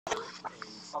a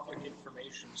public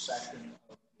information session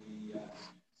of the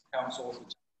Council of the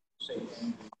St.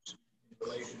 Andrews in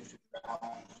relation to Draft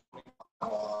Zoning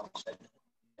By-Law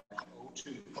Z20-02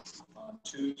 on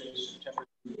Tuesday, September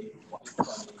 8,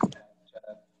 2020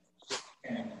 at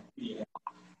 6:10 p.m.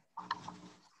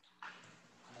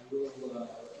 I will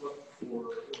look for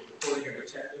recording of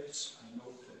attendance. I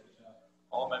note that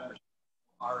all members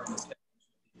are in attendance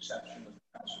with the exception of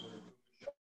Councillor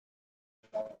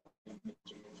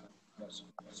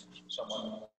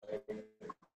someone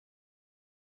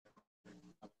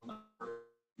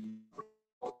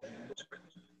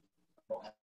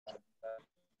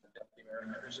Deputy Mayor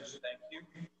Henderson, thank you.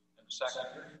 And second,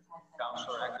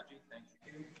 Councillor Akergy, thank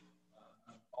you.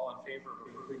 All in favor of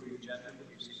approving the agenda,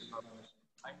 please signify by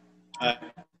saying aye.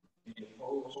 Any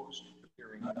opposed?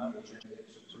 Hearing none, the agenda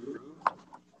is approved.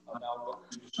 I'll now look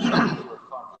to your conflict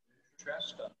of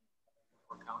interest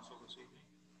for council this evening.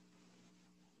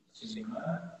 Seeing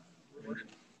none.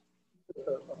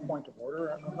 A point of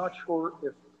order. I'm not sure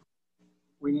if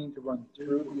we need to run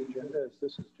through the agenda, as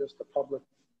this is just a public,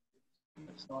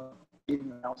 it's not a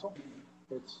meeting of council.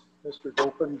 It's Mr.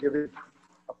 Gopen giving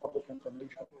a public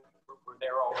information. We're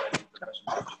there already for the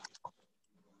presentation.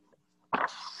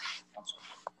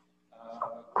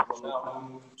 We'll now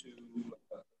move to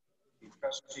the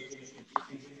presentation.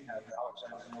 We have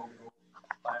Alexander Gopen,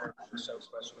 planner for the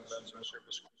Southwest Residential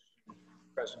Service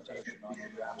presentation on the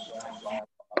Draft Zoning By-Law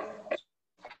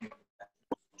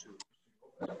Z20-02.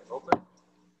 Open.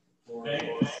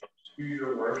 To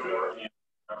your worship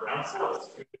and council, it's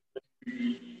good to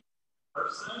be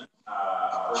person.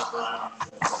 First time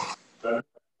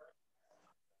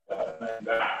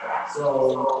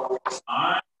so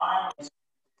I'm going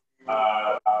to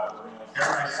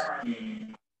share my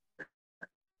screen.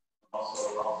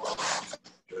 Also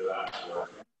sure that's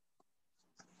working.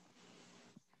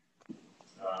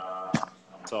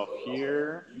 So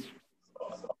here.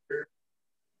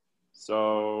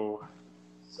 So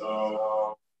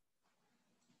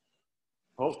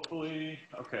hopefully,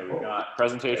 okay, we got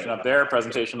presentation up there,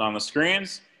 presentation on the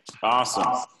screens.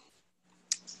 Awesome.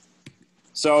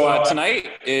 So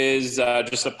tonight is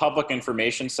just a public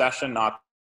information session, not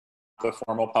the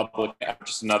formal public,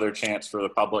 just another chance for the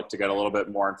public to get a little bit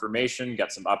more information,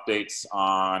 get some updates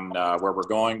on where we're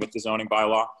going with the zoning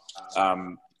bylaw,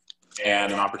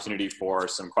 and an opportunity for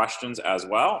some questions as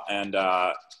well. And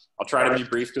I'll try to be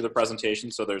brief through the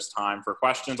presentation so there's time for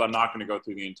questions. I'm not going to go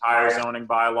through the entire zoning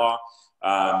bylaw.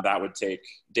 That would take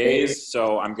days.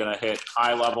 So I'm going to hit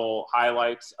high-level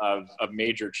highlights of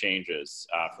major changes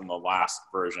from the last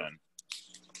version.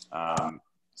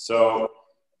 So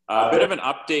a bit of an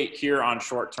update here on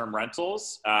short-term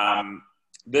rentals.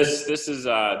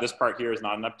 This part here is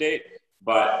not an update,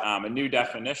 but a new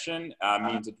definition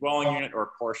means a dwelling unit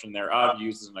or portion thereof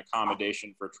used as an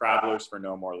accommodation for travelers for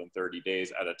no more than 30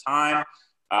 days at a time.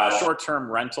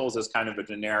 Short-term rentals is kind of a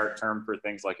generic term for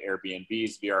things like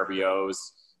Airbnbs, VRBOs,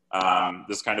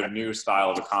 this kind of new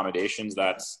style of accommodations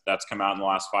that's come out in the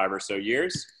last 5 or so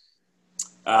years.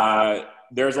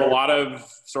 There's a lot of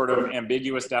sort of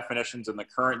ambiguous definitions in the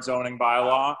current zoning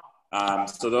bylaw.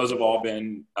 So those have all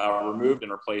been removed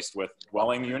and replaced with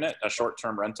dwelling unit, a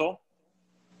short-term rental.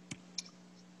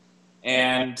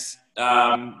 And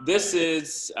this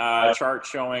is a chart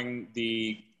showing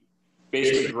the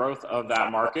basic growth of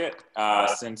that market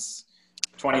since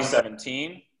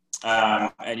 2017.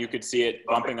 And you could see it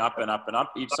bumping up and up and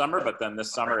up each summer, but then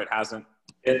this summer it hasn't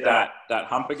hit that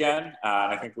hump again.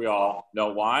 And I think we all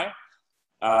know why.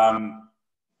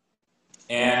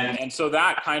 And so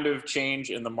that kind of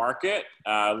change in the market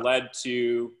led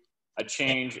to a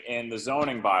change in the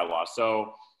zoning bylaw.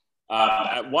 So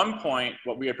at one point,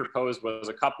 what we had proposed was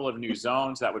a couple of new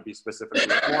zones that would be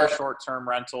specifically for short-term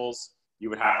rentals. You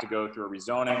would have to go through a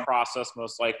rezoning process,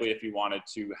 most likely, if you wanted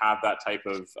to have that type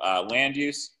of land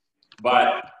use.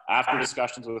 But after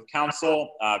discussions with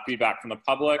council, feedback from the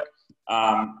public,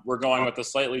 we're going with a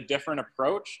slightly different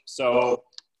approach. So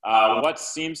what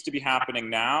seems to be happening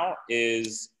now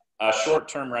is a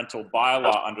short-term rental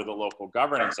bylaw under the Local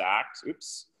Governance Act.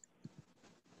 Oops.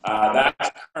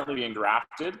 That's currently being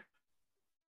drafted.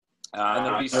 And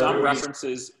there'll be some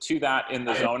references to that in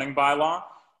the zoning bylaw.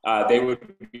 They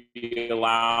would be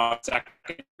allowed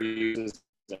secondary uses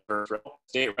in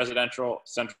state residential,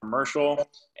 central commercial,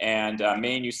 and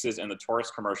main uses in the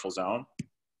tourist commercial zone.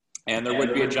 And there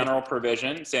would be a general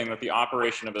provision saying that the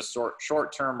operation of a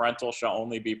short-term rental shall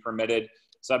only be permitted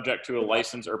subject to a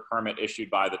license or permit issued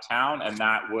by the town, and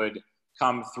that would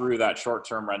come through that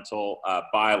short-term rental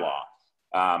bylaw.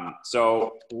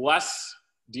 So less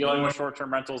dealing with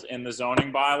short-term rentals in the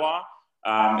zoning bylaw,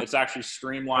 It's actually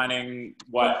streamlining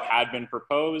what had been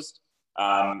proposed.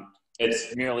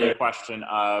 It's merely a question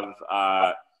of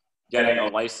getting a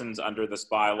license under this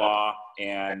bylaw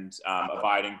and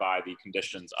abiding by the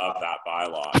conditions of that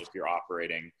bylaw if you're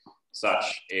operating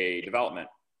such a development.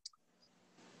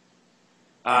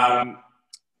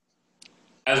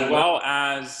 As well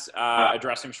as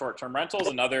addressing short-term rentals,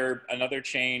 another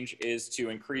change is to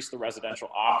increase the residential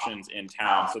options in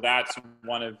town. So that's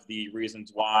one of the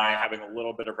reasons why having a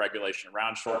little bit of regulation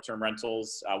around short-term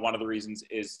rentals. One of the reasons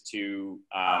is to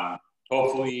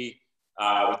hopefully,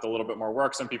 with a little bit more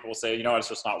work, some people will say, you know, it's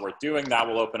just not worth doing. That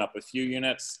will open up a few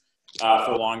units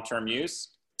for long-term use.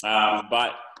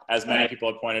 But as many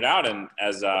people have pointed out, and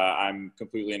as I'm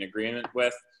completely in agreement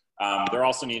with, there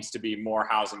also needs to be more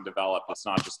housing developed. It's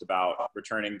not just about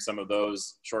returning some of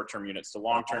those short-term units to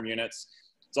long-term units.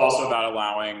 It's also about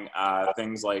allowing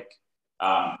things like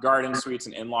garden suites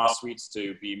and in-law suites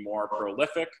to be more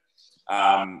prolific.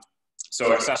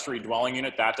 So accessory dwelling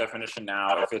unit, that definition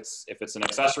now, if it's an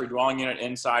accessory dwelling unit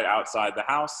inside, outside the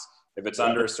house, if it's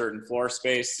under a certain floor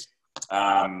space,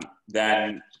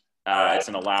 then it's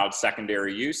an allowed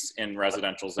secondary use in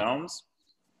residential zones.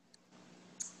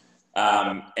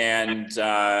 Not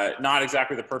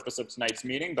exactly the purpose of tonight's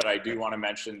meeting, but I do want to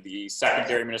mention the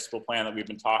secondary municipal plan that we've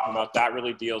been talking about. That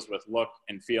really deals with look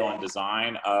and feel and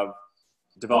design of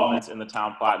developments in the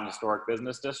town plat and historic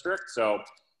business district. So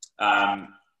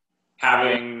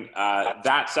having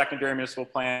that secondary municipal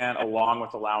plan along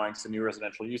with allowing some new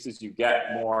residential uses, you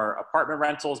get more apartment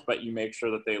rentals, but you make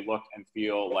sure that they look and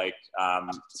feel like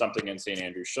something in St.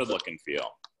 Andrews should look and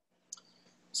feel.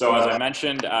 So as I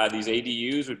mentioned, these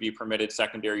ADUs would be permitted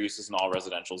secondary uses in all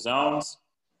residential zones.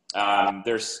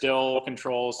 There's still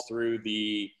controls through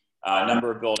the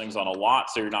number of buildings on a lot.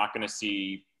 So you're not going to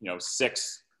see,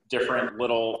 6 different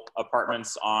little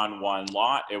apartments on one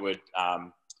lot. It would,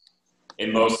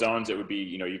 in most zones, it would be,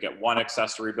 you get one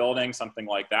accessory building, something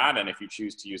like that. And if you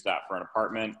choose to use that for an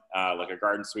apartment, like a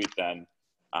garden suite, then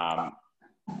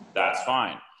that's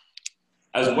fine.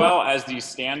 As well as these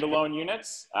standalone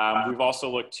units, we've also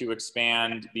looked to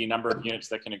expand the number of units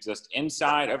that can exist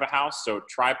inside of a house. So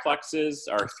triplexes,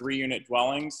 or 3-unit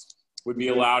dwellings, would be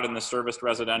allowed in the serviced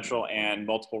residential and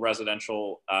multiple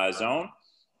residential zone.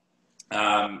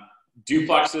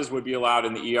 Duplexes would be allowed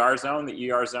in the ER zone.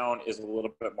 The ER zone is a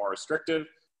little bit more restrictive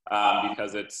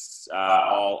because it's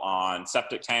all on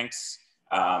septic tanks.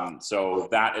 So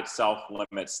that itself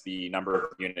limits the number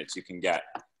of units you can get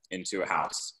into a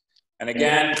house. And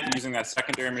again, using that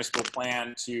secondary municipal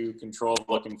plan to control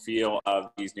the look and feel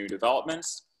of these new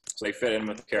developments, so they fit in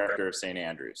with the character of St.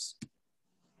 Andrews.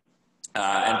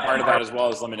 And part of that as well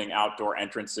is limiting outdoor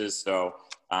entrances. So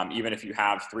even if you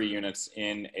have 3 units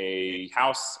in a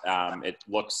house, it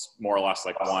looks more or less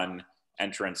like one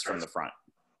entrance from the front.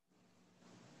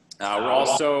 We're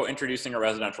also introducing a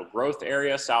residential growth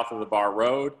area south of the Bar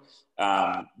Road.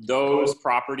 Those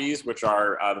properties, which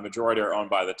are the majority are owned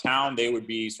by the town, they would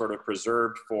be sort of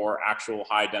preserved for actual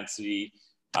high density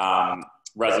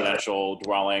residential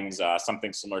dwellings,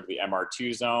 something similar to the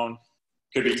MR2 zone.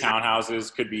 Could be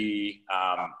townhouses, could be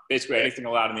basically anything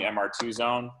allowed in the MR2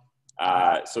 zone.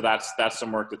 So that's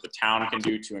some work that the town can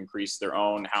do to increase their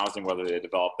own housing, whether they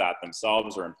develop that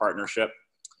themselves or in partnership.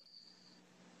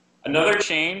 Another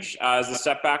change is the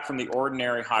setback from the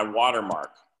ordinary high water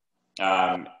mark.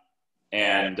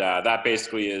 That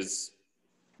basically is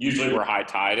usually where high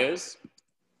tide is.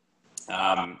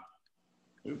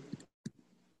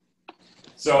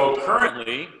 So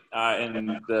currently,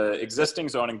 in the existing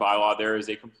zoning bylaw, there is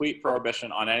a complete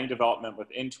prohibition on any development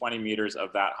within 20 meters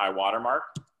of that high water mark.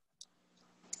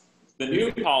 The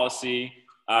new policy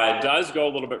does go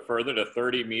a little bit further to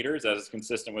 30 meters as is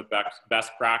consistent with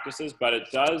best practices, but it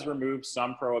does remove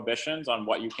some prohibitions on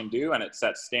what you can do, and it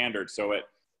sets standards. So it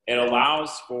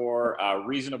allows for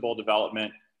reasonable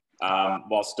development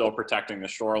while still protecting the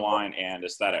shoreline and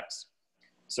aesthetics.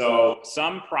 So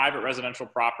some private residential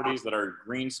properties that are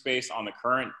green space on the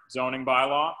current zoning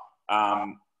bylaw,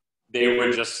 they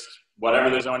would just, whatever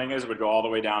the zoning is, would go all the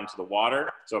way down to the water.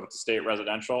 So if it's a state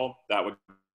residential, that would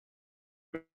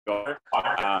go,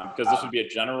 because this would be a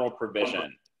general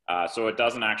provision. So it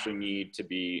doesn't actually need to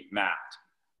be mapped.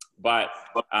 But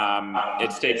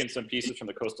it's taken some pieces from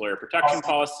the Coastal Area Protection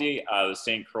Policy, the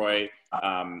St. Croix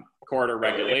Corridor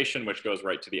Regulation, which goes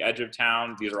right to the edge of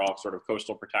town. These are all sort of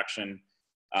coastal protection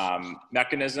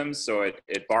mechanisms. So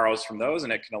it borrows from those,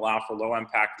 and it can allow for low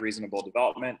impact, reasonable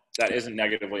development that isn't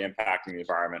negatively impacting the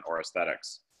environment or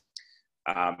aesthetics.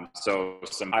 So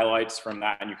some highlights from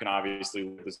that, and you can obviously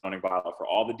look at the zoning bylaw for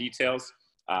all the details.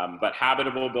 But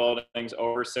habitable buildings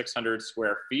over 600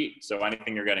 square feet, so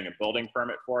anything you're getting a building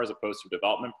permit for as opposed to a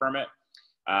development permit,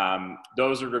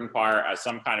 those would require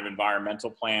some kind of environmental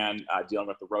plan dealing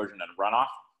with erosion and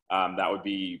runoff. That would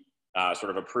be sort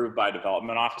of approved by a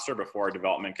development officer before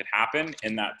development could happen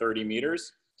in that 30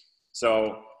 meters.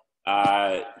 So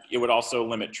it would also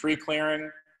limit tree clearing,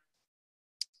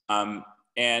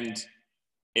 and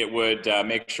it would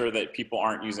make sure that people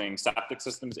aren't using septic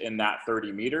systems in that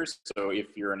 30 meters. So if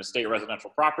you're in a state residential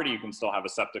property, you can still have a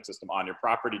septic system on your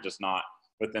property, just not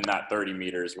within that 30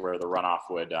 meters where the runoff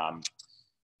would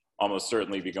almost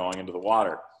certainly be going into the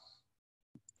water.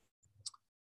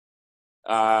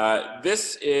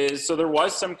 So there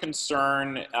was some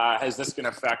concern, is this going to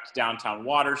affect downtown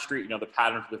Water Street? You know, the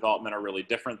patterns of development are really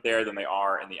different there than they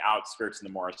are in the outskirts and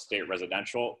the more estate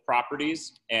residential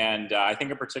properties. And I think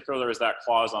in particular, there is that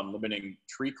clause on limiting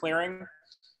tree clearing.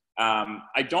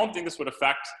 I don't think this would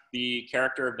affect the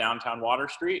character of downtown Water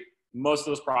Street. Most of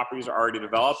those properties are already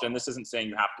developed, and this isn't saying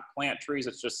you have to plant trees.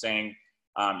 It's just saying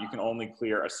you can only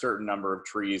clear a certain number of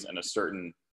trees in a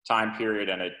certain time period,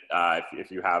 and if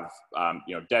you have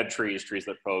you know, dead trees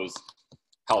that pose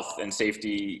health and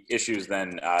safety issues,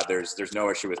 then there's no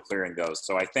issue with clearing those.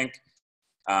 So I think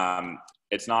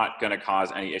it's not going to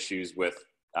cause any issues with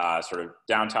sort of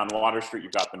downtown Water Street.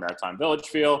 You've got the Maritime Village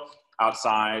feel.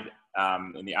 Outside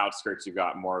in the outskirts, you've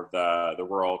got more of the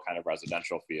rural kind of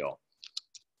residential feel.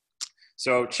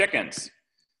 So chickens.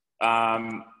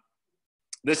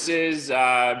 This is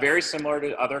very similar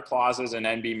to other clauses in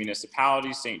NB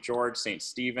municipalities, St. George, St.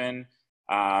 Stephen.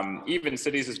 Even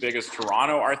cities as big as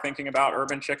Toronto are thinking about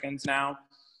urban chickens now.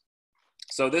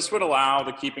 So this would allow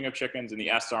the keeping of chickens in the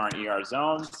SR and ER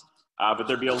zones, but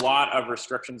there'd be a lot of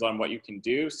restrictions on what you can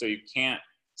do. So you can't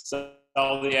sell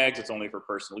the eggs, it's only for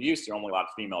personal use. You're only allowed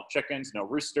female chickens, no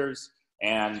roosters,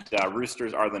 and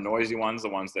roosters are the noisy ones, the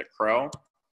ones that crow.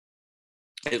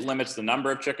 It limits the number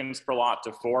of chickens per lot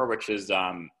to 4, which is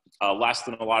less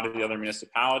than a lot of the other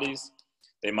municipalities.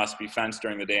 They must be fenced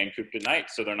during the day and cooped at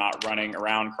night, so they're not running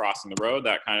around, crossing the road,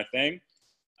 that kind of thing.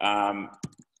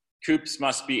 Coops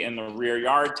must be in the rear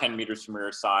yard, 10 meters from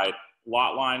rear side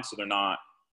lot line, so they're not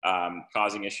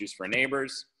causing issues for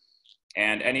neighbors.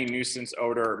 And any nuisance,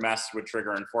 odor, mess would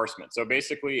trigger enforcement. So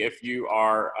basically, if you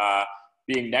are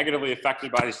being negatively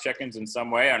affected by these chickens in some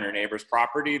way on your neighbor's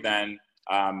property, then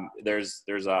there's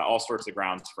all sorts of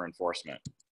grounds for enforcement.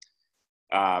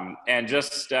 And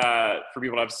just for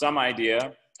people to have some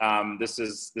idea, this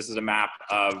is a map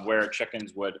of where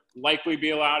chickens would likely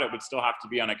be allowed. It would still have to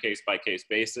be on a case-by-case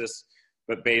basis,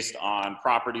 but based on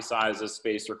property sizes,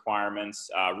 space requirements,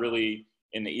 really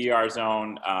in the ER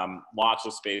zone, lots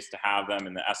of space to have them.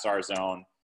 In the SR zone,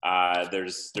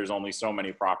 there's only so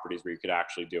many properties where you could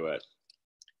actually do it.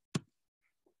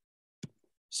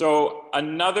 So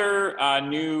another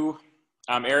new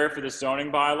area for the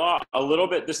zoning bylaw, a little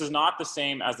bit, this is not the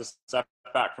same as the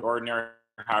setback for ordinary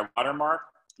high water mark.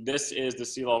 This is the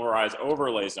sea level rise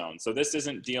overlay zone. So this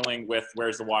isn't dealing with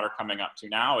where's the water coming up to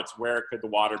now, it's where could the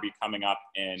water be coming up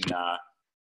in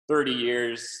 30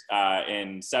 years,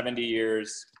 in 70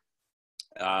 years,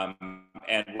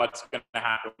 and what's gonna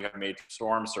happen when we have major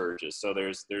storm surges. So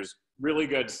there's really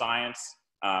good science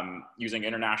using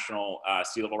international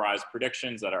sea level rise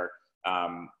predictions that are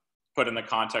put in the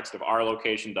context of our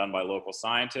location done by local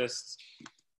scientists.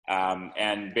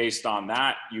 And based on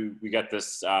that, we get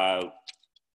this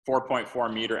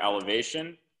 4.4 meter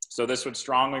elevation. So this would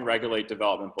strongly regulate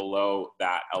development below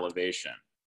that elevation.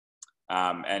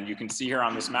 And you can see here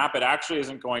on this map, it actually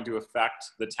isn't going to affect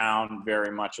the town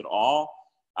very much at all.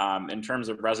 In terms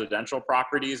of residential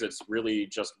properties, it's really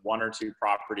just 1 or 2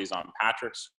 properties on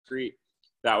Patrick Street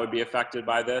that would be affected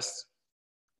by this.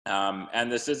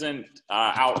 And this isn't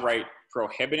outright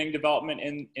prohibiting development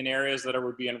in areas that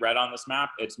would be in red on this map.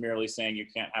 It's merely saying you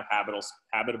can't have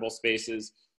habitable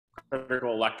spaces,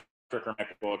 critical electric or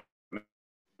mechanical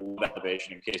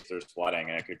elevation in case there's flooding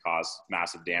and it could cause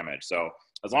massive damage. So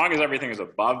as long as everything is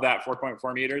above that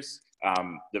 4.4 meters,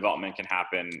 development can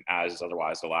happen as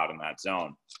otherwise allowed in that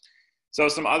zone. So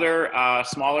some other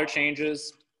smaller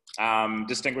changes,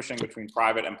 distinguishing between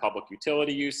private and public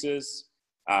utility uses.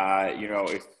 You know,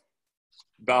 if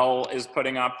Bell is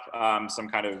putting up some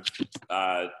kind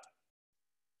of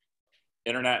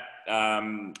internet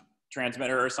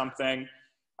transmitter or something,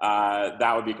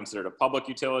 that would be considered a public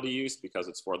utility use because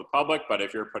it's for the public. But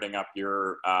if you're putting up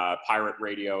your pirate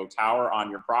radio tower on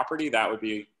your property, that would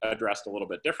be addressed a little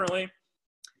bit differently.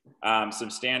 Some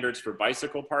standards for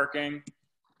bicycle parking.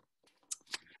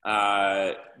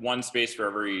 1 space for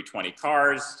every 20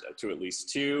 cars to at least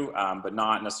 2, but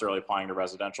not necessarily applying to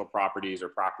residential properties or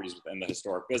properties within the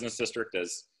historic business district,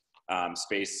 as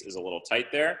space is a little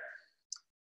tight there.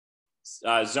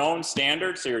 Zone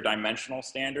standards, so your dimensional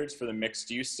standards for the mixed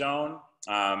use zone,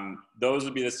 those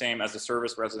would be the same as the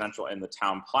service residential in the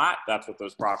town plat. That's what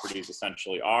those properties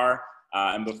essentially are.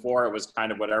 And before, it was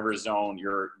kind of whatever zone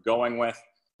you're going with,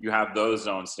 you have those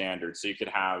zone standards. So you could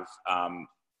have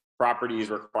properties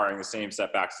requiring the same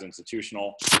setbacks as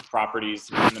institutional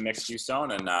properties in the mixed use zone.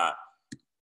 And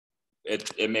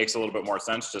it makes a little bit more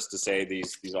sense just to say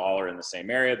these all are in the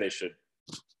same area. They should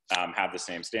have the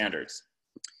same standards.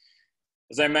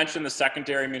 As I mentioned, the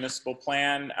secondary municipal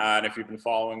plan, and if you've been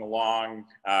following along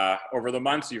over the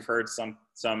months, you've heard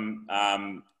some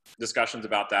discussions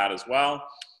about that as well.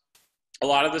 A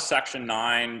lot of the Section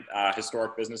 9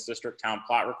 historic business district town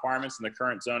plat requirements in the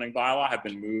current zoning bylaw have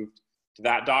been moved to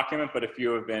that document, but a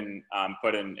few have been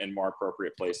put in more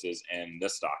appropriate places in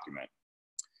this document.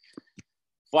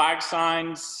 Flag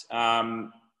signs,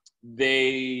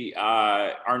 they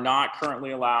are not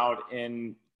currently allowed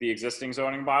in the existing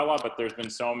zoning bylaw, but there's been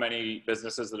so many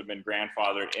businesses that have been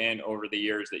grandfathered in over the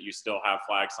years that you still have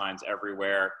flag signs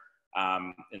everywhere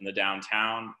in the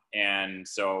downtown. And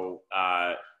so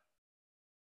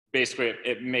basically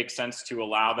it makes sense to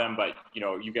allow them, but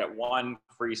you get one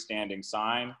freestanding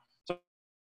sign,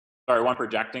 one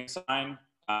projecting sign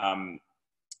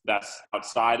that's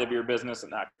outside of your business,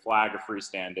 and that flag or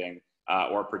freestanding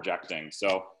or projecting.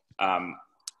 So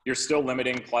you're still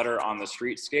limiting clutter on the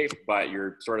streetscape, but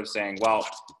you're sort of saying, well,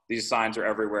 these signs are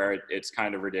everywhere. It's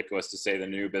kind of ridiculous to say the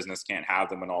new business can't have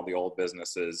them when all the old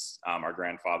businesses are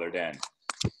grandfathered in.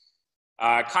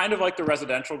 Kind of like the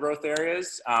residential growth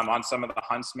areas on some of the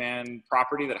Huntsman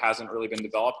property that hasn't really been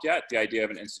developed yet, the idea of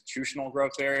an institutional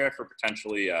growth area for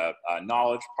potentially a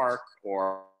knowledge park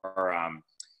or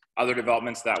other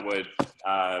developments that would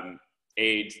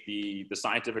aid the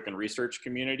scientific and research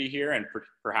community here, and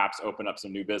perhaps open up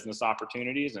some new business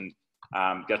opportunities and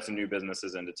get some new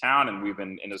businesses into town. And we've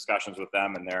been in discussions with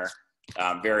them, and they're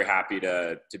very happy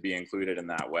to be included in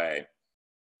that way.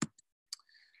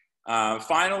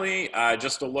 Finally,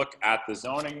 just a look at the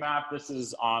zoning map. This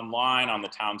is online on the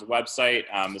town's website.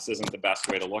 This isn't the best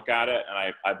way to look at it,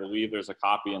 and I believe there's a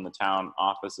copy in the town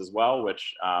office as well,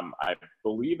 which I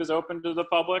believe is open to the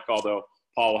public, although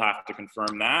Paul will have to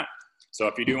confirm that. So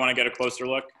if you do want to get a closer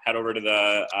look, head over to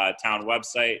the town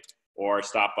website or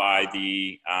stop by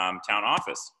the town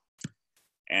office.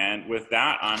 And with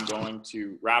that, I'm going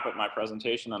to wrap up my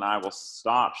presentation, and I will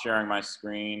stop sharing my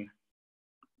screen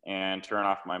and turn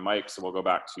off my mic, so we'll go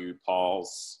back to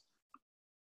Paul's.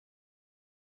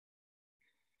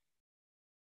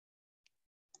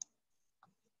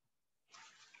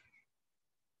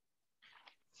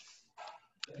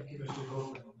 Thank you, Mr.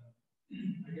 Gopen.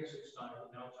 I guess it's now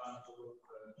time to look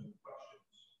to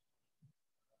questions.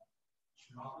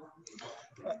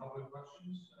 Public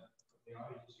questions from the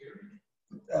audience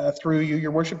here. Through you,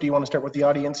 Your Worship, do you want to start with the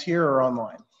audience here or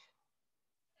online?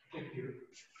 Thank you.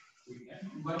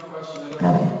 My question, I don't know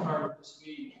how hard this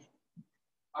meeting.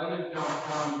 I live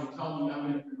downtown, you tell me I'm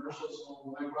in a commercial zone.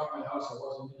 When I bought my house, I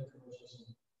wasn't in a commercial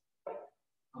zone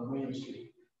on William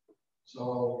Street.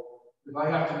 So if I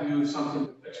have to do something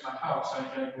to fix my house, I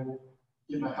can't go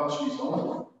get my house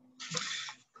rezoned.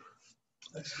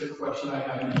 That's the question I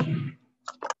have.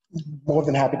 More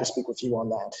than happy to speak with you on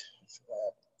that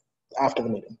after the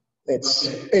meeting. It's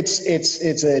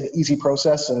an easy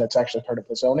process, and it's actually part of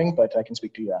the zoning, but I can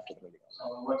speak to you after the meeting. So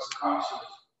what's the cost?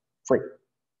 Free.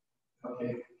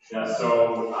 Okay. Yeah,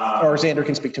 so or Xander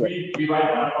can speak to it. We've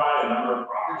identified a number of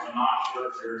properties. I'm not sure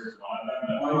if yours is one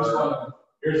of them.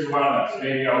 Here's one of them. So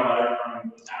maybe a letter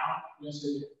from the town. Yes, it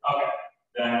is. Okay.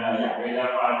 Then yeah, we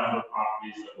identified a number of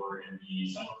properties that were in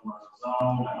the central commercial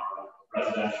zone and are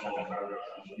residential and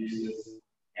residential uses.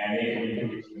 And they can be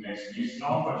moved to the mixed use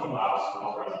zone, which allows for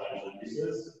all residential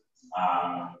uses.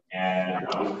 And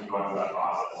we've been going through that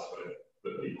process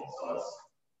with people, so it's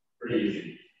pretty easy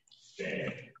to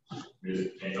change. We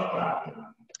just change all that.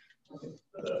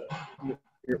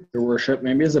 Your Worship,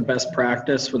 maybe as a best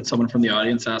practice when someone from the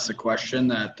audience asks a question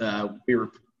that we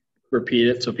repeat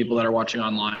it so people that are watching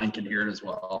online can hear it as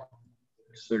well.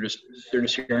 So they're just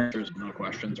hearing there's no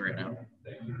questions right now.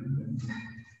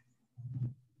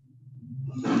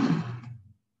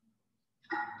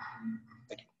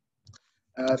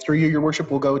 Through you, Your Worship,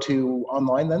 we'll go to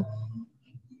online then.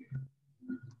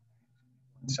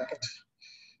 1 second.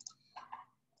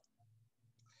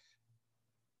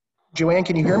 Joanne,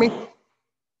 can you hear me?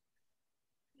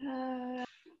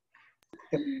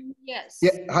 Yes.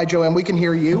 Yes. Yeah. Hi, Joanne. We can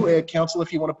hear you. Council,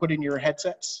 if you want to put in your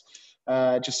headsets,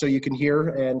 just so you can hear,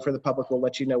 and for the public, we'll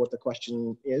let you know what the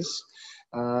question is.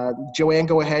 Joanne,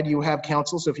 go ahead. You have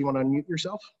council, so if you want to unmute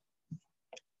yourself.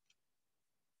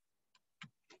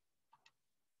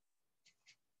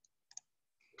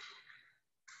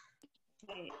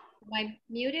 Am I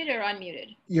muted or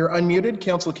unmuted? You're unmuted.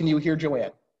 Council, can you hear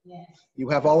Joanne? Yes. You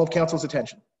have all of council's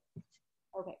attention.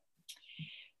 Okay.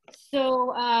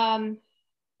 So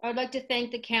I'd like to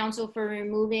thank the council for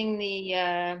removing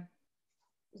the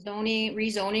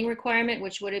rezoning requirement,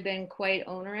 which would have been quite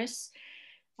onerous.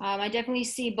 I definitely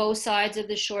see both sides of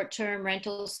the short-term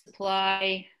rental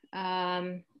supply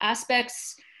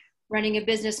aspects. Running a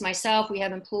business myself, we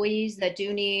have employees that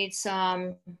do need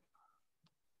some.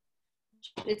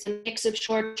 It's a mix of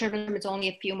short-term, it's only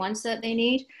a few months that they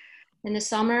need in the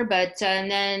summer, but and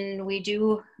then we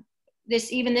do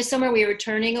even this summer we were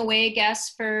turning away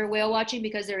guests for whale watching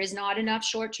because there is not enough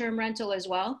short-term rental as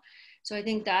well. So I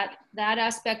think that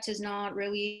aspect has not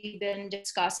really been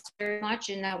discussed very much,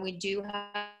 in that we do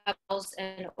have hotels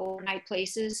and overnight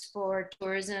places for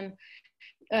tourism,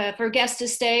 for guests to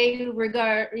stay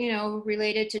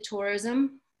related to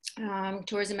tourism.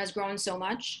 Tourism has grown so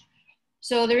much.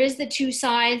 So there is the two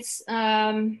sides.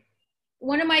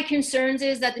 One of my concerns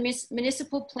is that the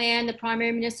municipal plan, the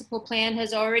primary municipal plan,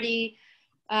 has already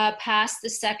passed the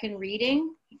second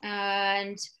reading.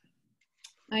 And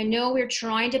I know we're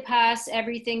trying to pass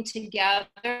everything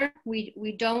together.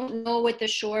 We don't know what the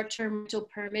short-term rental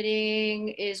permitting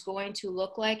is going to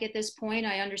look like at this point.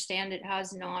 I understand it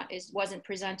wasn't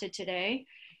presented today.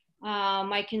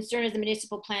 My concern is the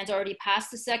municipal plan's already passed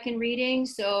the second reading,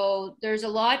 so there's a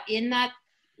lot in that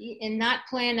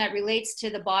plan that relates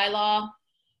to the bylaw.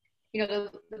 The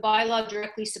bylaw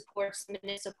directly supports the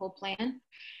municipal plan.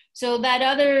 So that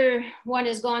other one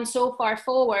has gone so far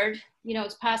forward,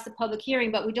 it's past the public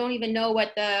hearing, but we don't even know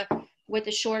what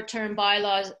the short-term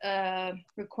bylaws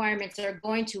requirements are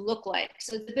going to look like.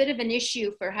 So it's a bit of an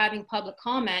issue for having public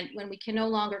comment when we can no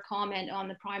longer comment on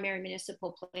the primary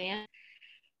municipal plan.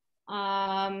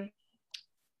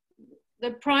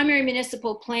 The primary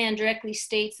municipal plan directly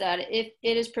states that if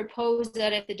it is proposed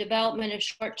that if the development of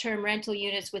short-term rental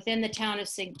units within the town of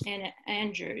St.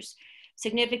 Andrews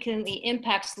significantly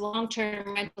impacts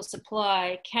long-term rental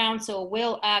supply, council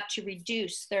will act to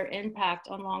reduce their impact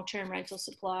on long-term rental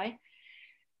supply.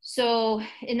 So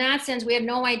in that sense, we have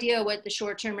no idea what the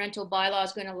short-term rental bylaw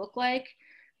is going to look like.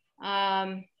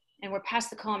 And we're past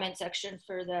the comment section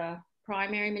for the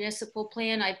primary municipal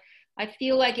plan. I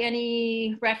feel like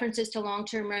any references to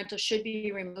long-term rental should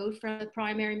be removed from the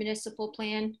primary municipal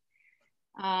plan,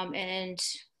 and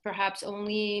perhaps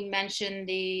only mention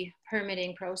the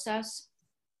permitting process.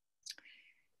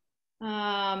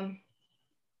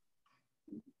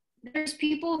 There's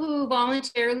people who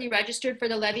voluntarily registered for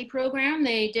the levy program.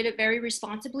 They did it very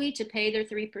responsibly to pay their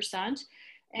 3%.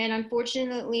 And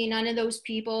unfortunately, none of those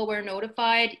people were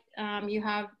notified. You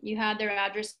had their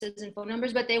addresses and phone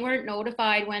numbers, but they weren't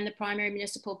notified when the primary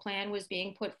municipal plan was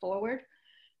being put forward.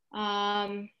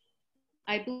 I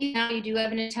believe now you do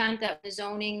have an intent that the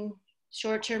zoning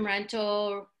short-term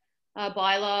rental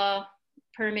bylaw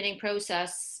permitting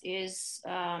process is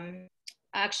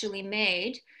actually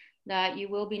made, that you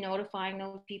will be notifying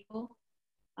those people.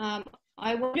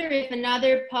 I wonder if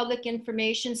another public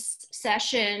information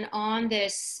session on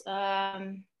this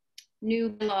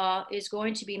new law is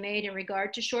going to be made in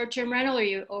regard to short-term rental,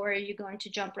 or are you going to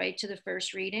jump right to the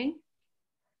first reading?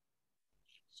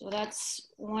 So that's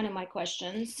one of my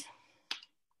questions.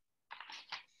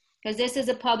 Because this is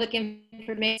a public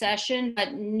information session,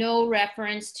 but no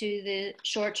reference to the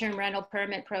short-term rental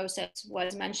permit process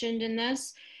was mentioned in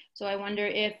this. So I wonder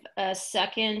if a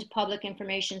second public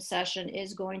information session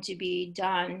is going to be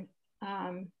done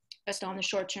just on the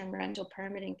short-term rental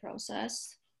permitting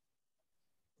process.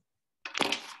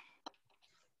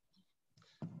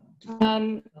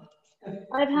 I've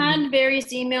had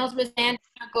various emails with Alexander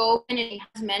Gopen, and he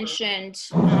has mentioned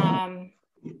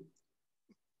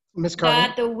Ms. Carney,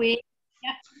 that the week.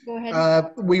 Yeah, go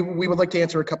ahead. we would like to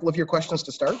answer a couple of your questions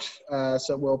to start.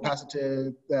 So we'll pass it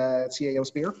to CAO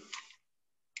Spear.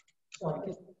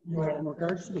 In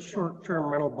regards to the short-term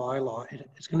rental bylaw,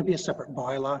 it's going to be a separate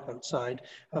bylaw outside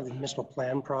of the municipal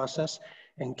plan process,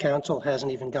 and council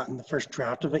hasn't even gotten the first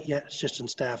draft of it yet. It's just in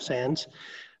staff's hands.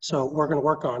 So we're going to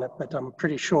work on it, but I'm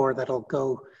pretty sure that it'll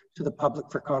go to the public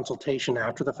for consultation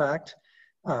after the fact.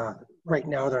 Right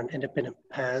now, they're an independent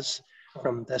paths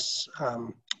from this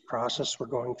process we're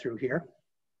going through here.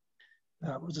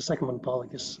 What was the second one, Paul? I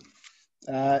guess.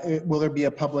 Will there be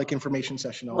a public information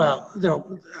session on Well,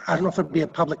 I don't know if it'd be a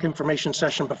public information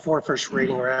session before first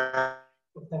reading or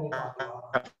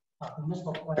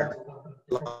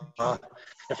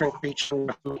different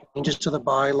changes to the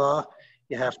bylaw.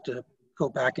 You have to go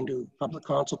back and do public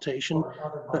consultation.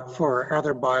 But for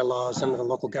other bylaws under the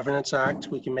Local Governance Act,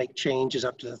 we can make changes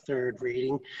up to the third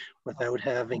reading without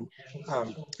having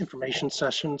information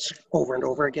sessions over and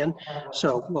over again.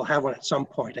 So we'll have one at some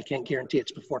point. I can't guarantee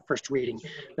it's before first reading,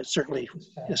 but certainly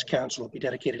this council will be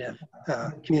dedicated to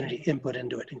have community input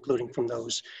into it, including from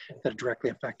those that are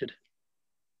directly affected.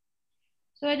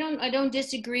 So I don't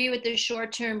disagree with the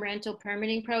short-term rental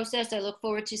permitting process. I look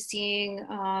forward to seeing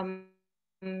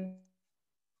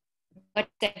what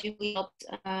that helps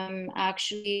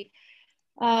actually,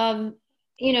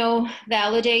 you know,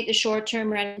 validate the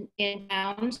short-term rent in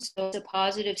towns. So it's a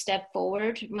positive step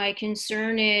forward. My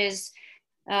concern is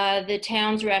the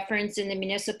town's reference in the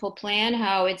municipal plan,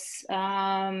 how it's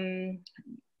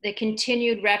the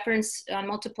continued reference on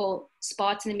multiple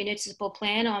spots in the municipal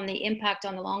plan on the impact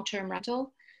on the long-term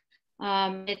rental.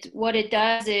 What it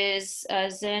does is,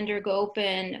 as Alexander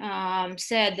Gopen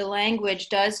said, the language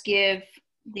does give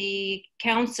the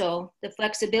council the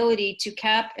flexibility to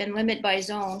cap and limit by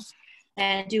zone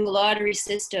and do a lottery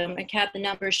system and cap the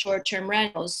number of short-term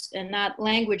rentals. And that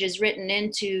language is written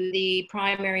into the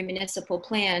primary municipal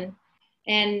plan.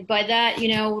 And by that,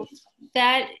 you know,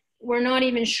 that we're not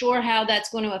even sure how that's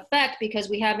going to affect because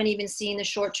we haven't even seen the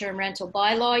short-term rental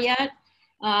bylaw yet.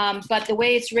 But the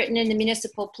way it's written in the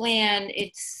municipal plan,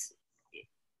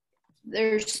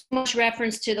 there's so much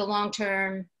reference to the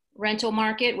long-term rental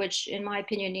market, which in my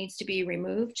opinion needs to be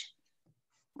removed.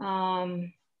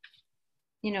 You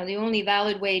know, the only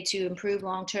valid way to improve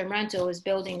long-term rental is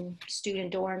building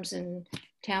student dorms and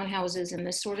townhouses and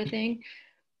this sort of thing.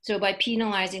 So by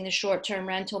penalizing the short-term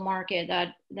rental market,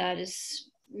 that is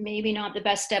maybe not the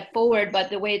best step forward, but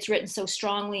the way it's written so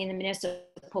strongly in the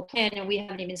municipal plan, and we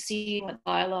haven't even seen what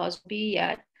bylaws will be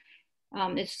yet,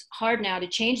 it's hard now to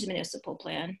change the municipal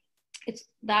plan.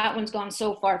 That one's gone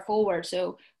so far forward.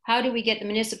 So how do we get the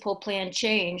municipal plan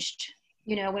changed,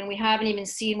 you know, when we haven't even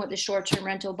seen what the short-term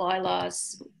rental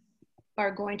bylaws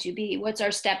are going to be? What's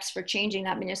our steps for changing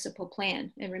that municipal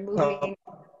plan and removing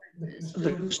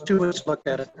the stewards looked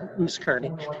at it, Ms.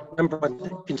 Carney. Number one,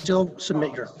 you can still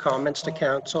submit your comments to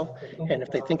council, and if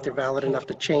they think they're valid enough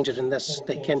to change it in this,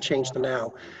 they can change them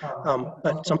now.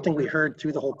 But something we heard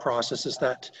through the whole process is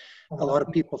that a lot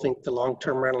of people think the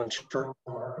long-term rental and short-term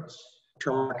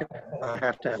market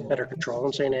have to have better control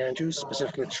in St. Andrews,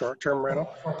 specifically the short-term rental.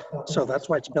 So that's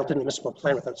why it's built in the municipal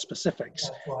plan without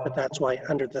specifics. But that's why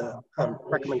under the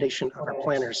recommendation of our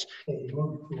planners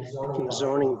from the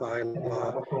zoning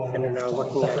bylaw, and are now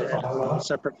looking at it a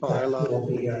separate bylaw will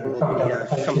be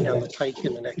coming down the pike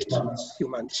in the next few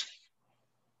months.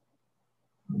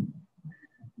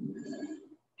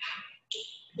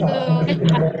 The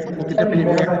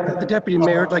deputy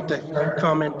mayor would like to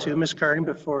comment too, Ms. Carney,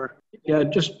 before. Yeah,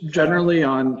 just generally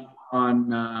on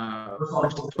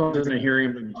the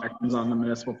hearing of objections on the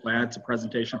municipal plan. It's a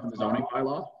presentation for the zoning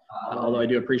bylaw. Although I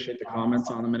do appreciate the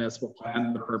comments on the municipal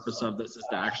plan, the purpose of this is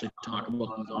to actually talk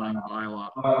about the zoning bylaw.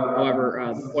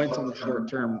 However, the points on the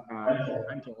short-term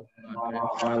rental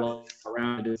bylaw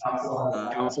around it is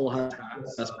council has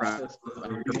best practice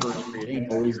after first reading,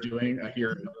 always doing a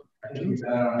hearing of objections.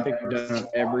 I think we've done it on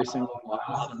every single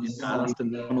bylaw that we've passed,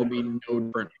 and this one will be no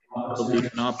different. There'll be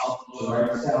an opportunity for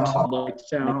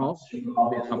town hall. There'll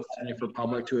be an opportunity for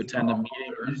public to attend a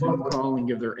meeting or a Zoom call and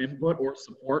give their input or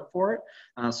support for it.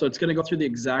 So it's going to go through the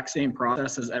exact same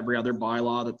process as every other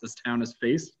bylaw that this town has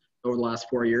faced over the last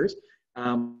 4 years.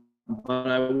 But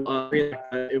I will agree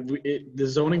that the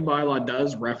zoning bylaw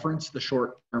does reference the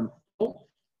short-term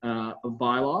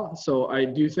bylaw. So I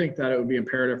do think that it would be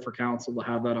imperative for council to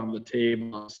have that on the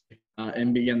table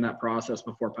and begin that process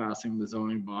before passing the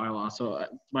zoning bylaw. So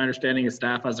my understanding is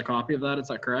staff has a copy of that. Is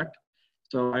that correct?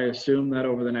 So I assume that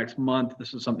over the next month,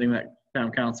 this is something that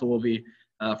town council will be,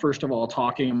 first of all,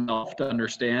 talking about to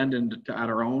understand and to add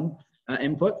our own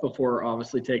input before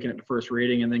obviously taking it to first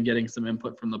reading and then getting some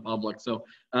input from the public. So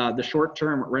the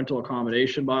short-term rental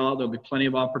accommodation bylaw, there'll be plenty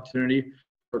of opportunity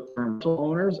for rental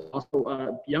owners,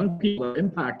 also young people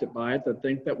impacted by it that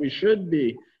think that we should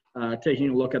be taking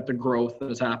a look at the growth that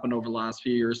has happened over the last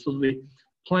few years. So there'll be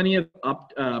plenty of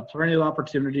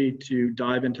opportunity to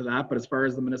dive into that. But as far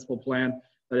as the municipal plan,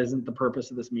 that isn't the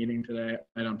purpose of this meeting today,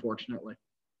 unfortunately.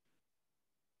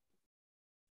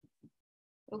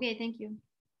 Okay, thank you.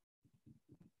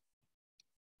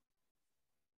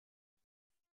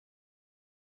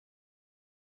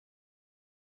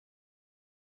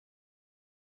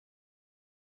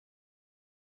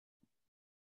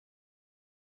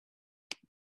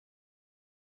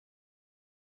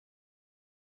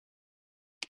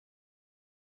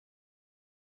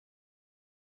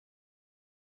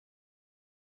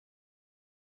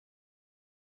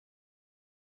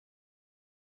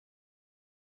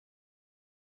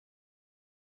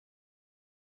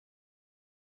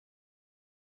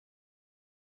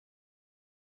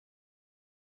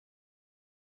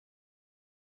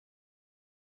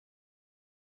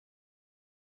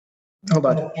 Hold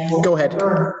on. Go ahead.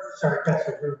 Sorry,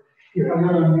 Councillor.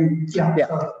 Yeah.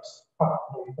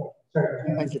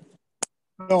 Thank you.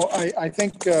 No, I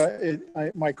think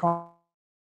my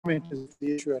comment is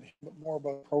the issue at hand, but more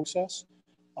about process.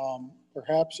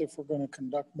 Perhaps if we're going to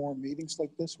conduct more meetings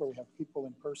like this, where we have people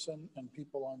in person and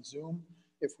people on Zoom,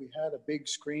 if we had a big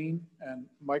screen and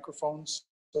microphones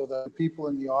so that the people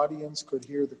in the audience could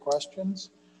hear the questions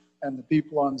and the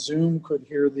people on Zoom could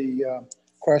hear the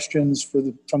questions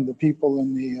from the people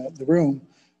in the room,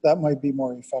 that might be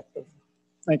more effective.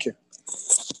 Thank you.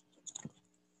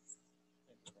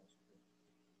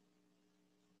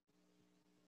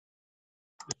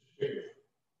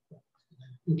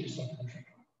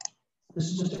 This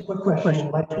is just a quick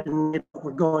question.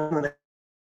 We're going on the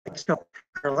next up.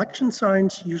 Are election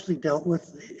signs usually dealt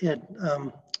with in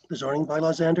the zoning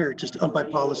bylaws and or just by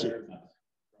policy?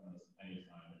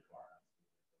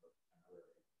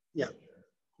 Yeah.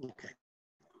 Okay.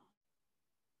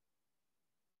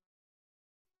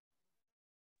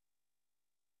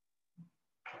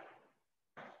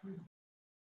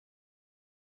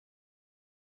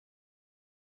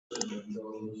 Those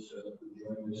who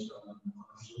join us on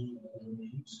Zoom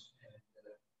meetings, and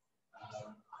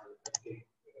I think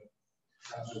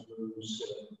Councilor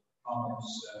Bruce's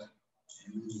comments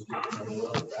and we will take a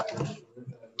look back into the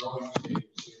growing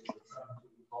stages here. We're trying to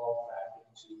evolve back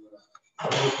into a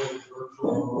little bit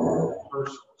virtual and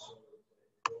personal, so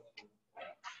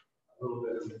a little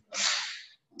bit of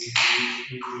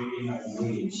reading our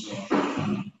leads. So,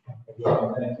 again,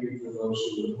 thank you for those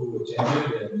who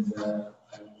attended, and I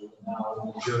will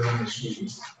now adjourn this meeting.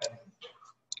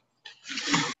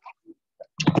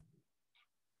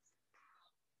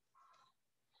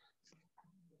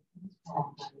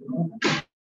 Thank you.